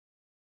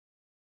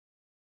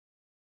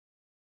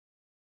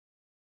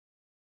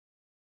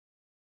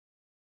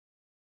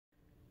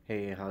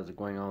Hey, how's it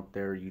going out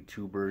there,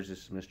 YouTubers?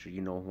 This is Mr.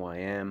 You Know Who I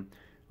Am.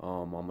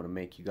 I'm gonna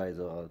make you guys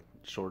a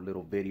short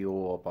little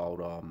video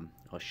about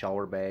a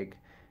shower bag,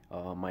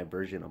 my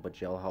version of a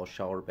jailhouse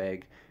shower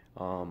bag.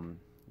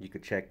 You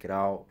could check it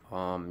out.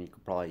 You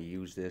could probably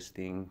use this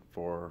thing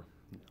for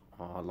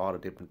a lot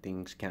of different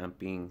things,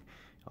 camping,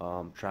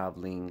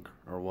 traveling,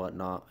 or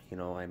whatnot.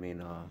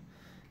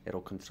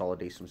 It'll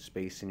consolidate some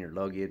space in your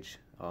luggage.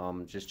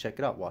 Just check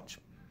it out. Watch.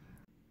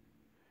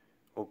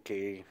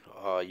 Okay,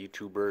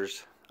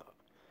 YouTubers.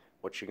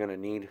 What you're gonna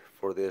need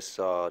for this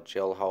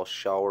jailhouse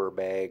shower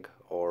bag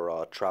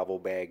or travel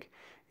bag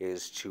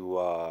is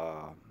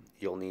you'll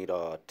need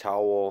a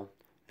towel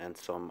and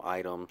some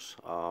items,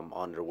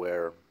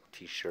 underwear,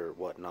 t-shirt,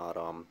 whatnot,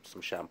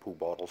 some shampoo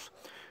bottles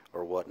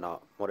or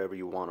whatnot, whatever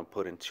you want to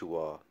put into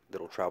a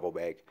little travel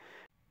bag.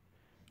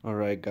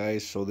 Alright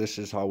guys, so this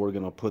is how we're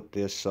gonna put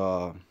this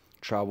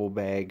travel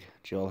bag,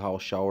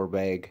 jailhouse shower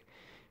bag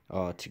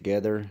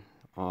together.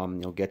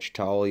 You'll get your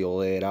towel, you'll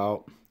lay it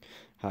out,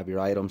 have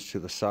your items to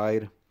the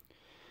side.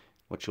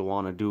 What you'll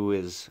want to do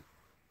is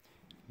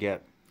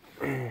get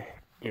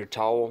your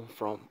towel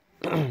from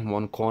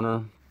one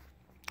corner,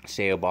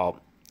 say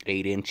about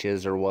 8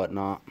 inches or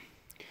whatnot,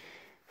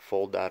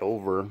 fold that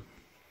over,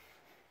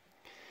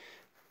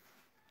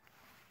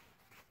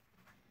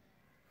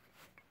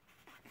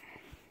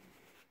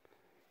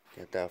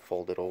 get that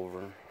folded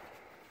over,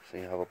 so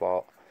you have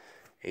about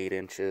 8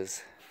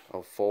 inches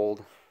of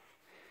fold,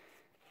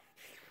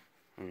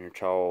 and your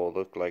towel will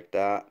look like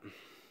that.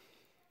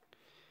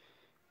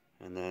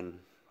 And then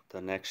the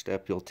next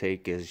step you'll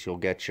take is you'll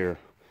get your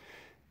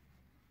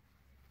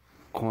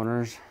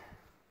corners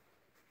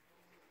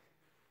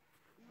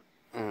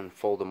and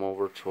fold them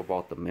over to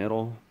about the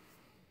middle,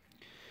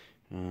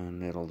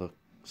 and it'll look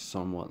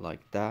somewhat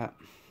like that.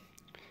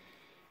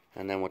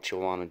 And then what you'll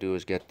want to do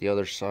is get the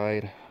other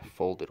side,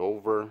 fold it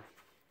over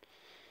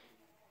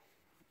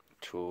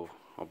to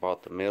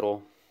about the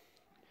middle.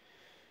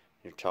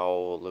 Your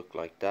towel will look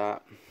like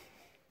that.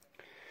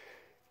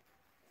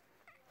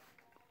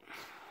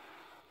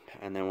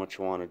 And then what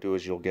you want to do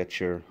is you'll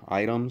get your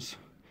items,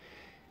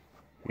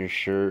 your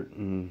shirt,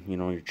 and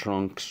your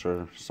trunks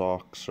or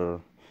socks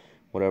or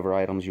whatever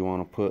items you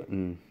want to put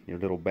in your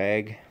little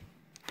bag.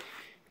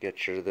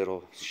 Get your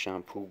little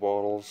shampoo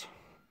bottles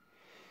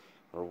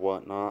or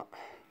whatnot,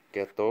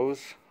 get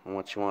those, and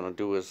what you want to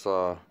do is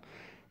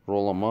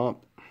roll them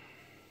up,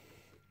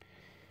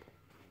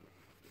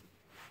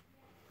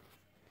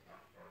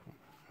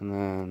 and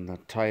then the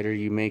tighter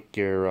you make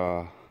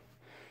your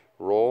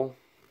roll,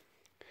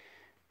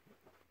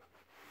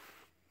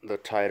 the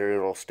tighter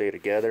it'll stay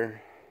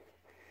together.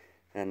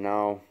 And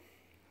now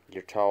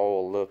your towel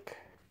will look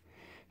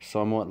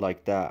somewhat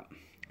like that.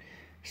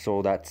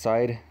 So that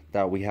side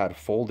that we had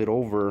folded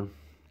over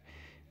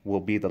will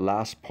be the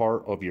last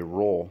part of your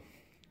roll,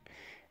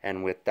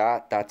 and with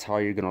that, that's how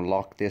you're gonna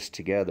lock this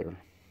together.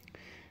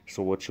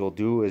 So what you'll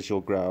do is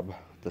you'll grab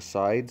the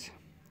sides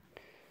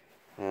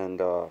and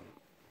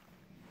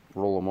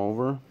roll them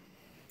over,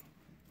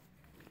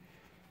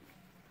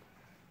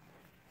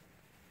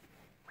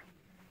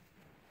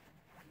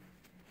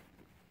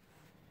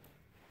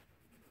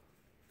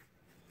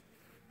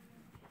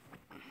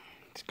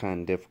 it's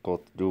kind of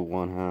difficult to do with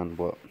one hand,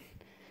 but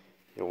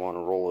you'll want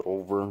to roll it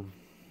over.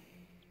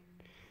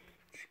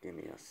 Just give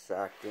me a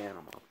second, I'm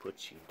gonna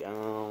put you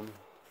down.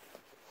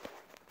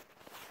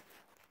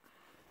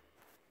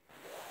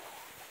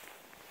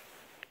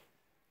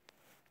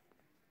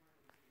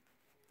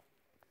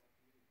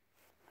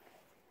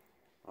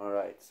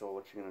 Alright, so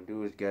what you're gonna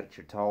do is get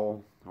your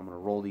towel. I'm gonna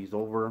roll these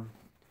over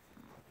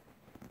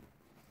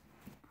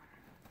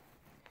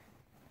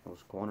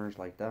those corners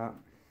like that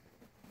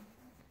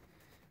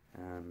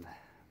and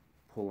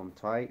pull them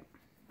tight,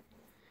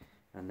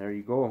 and there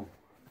you go.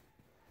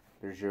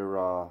 There's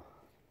your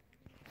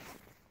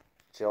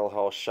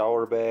jailhouse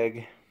shower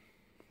bag.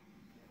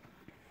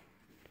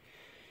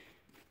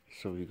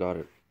 So you got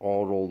it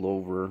all rolled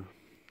over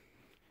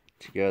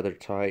together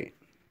tight.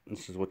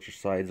 This is what your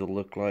sides will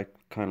look like.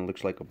 Kind of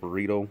looks like a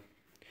burrito,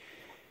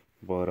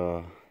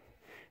 but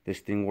this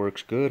thing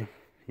works good.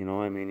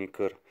 You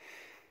could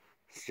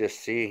just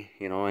see,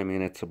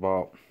 it's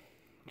about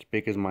as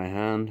big as my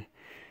hand.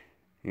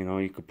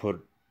 You could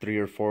put 3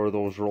 or 4 of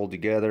those rolled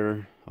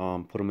together,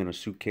 put them in a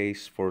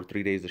suitcase for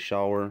 3 days to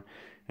shower,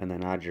 and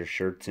then add your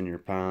shirts and your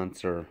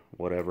pants or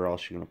whatever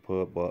else you're gonna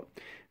put. But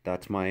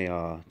that's my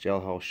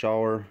jailhouse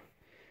shower.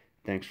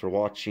 Thanks for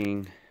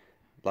watching.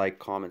 Like,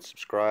 comment,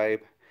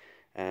 subscribe,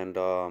 and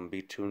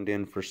be tuned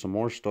in for some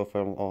more stuff.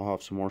 I'll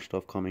have some more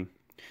stuff coming.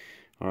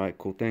 Alright,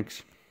 cool,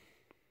 thanks.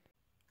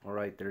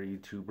 Alright there,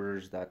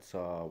 YouTubers, that's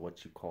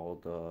what you call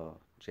the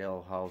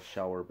jailhouse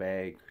shower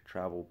bag,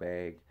 travel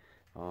bag.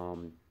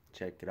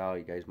 Check it out.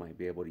 You guys might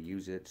be able to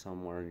use it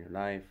somewhere in your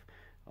life.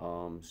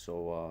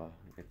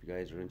 If you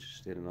guys are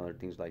interested in other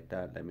things like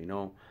that, let me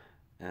know.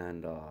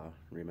 And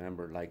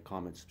remember, like,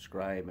 comment,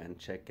 subscribe, and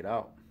check it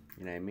out.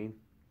 You know what I mean?